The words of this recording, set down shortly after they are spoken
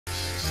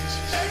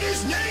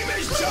His name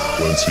is John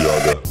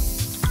Balenciaga.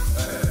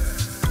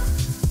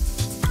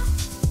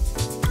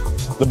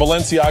 The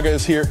Balenciaga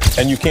is here,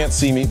 and you can't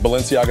see me.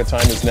 Balenciaga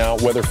time is now.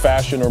 Whether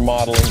fashion or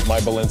modeling, my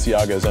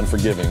Balenciaga is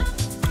unforgiving.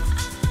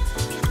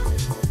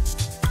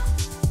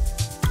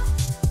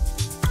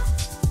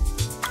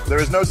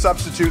 There is no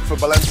substitute for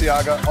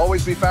Balenciaga.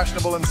 Always be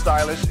fashionable and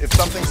stylish. If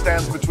something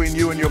stands between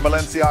you and your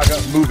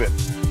Balenciaga, move it.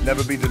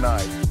 Never be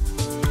denied.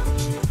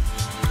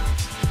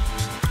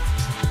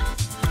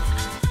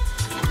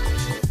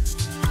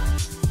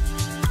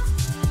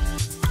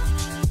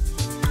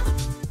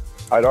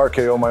 I'd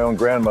RKO my own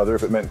grandmother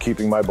if it meant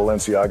keeping my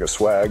Balenciaga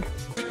swag.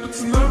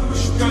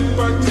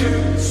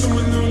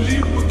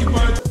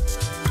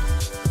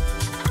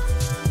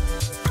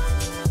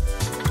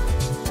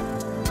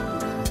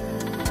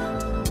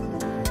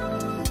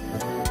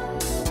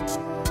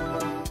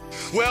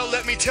 Well,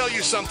 let me tell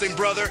you something,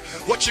 brother.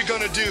 What you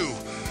gonna do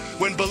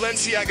when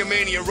Balenciaga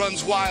mania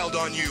runs wild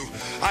on you?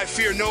 I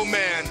fear no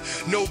man,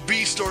 no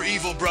beast or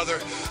evil, brother.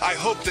 I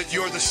hope that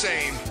you're the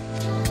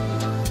same.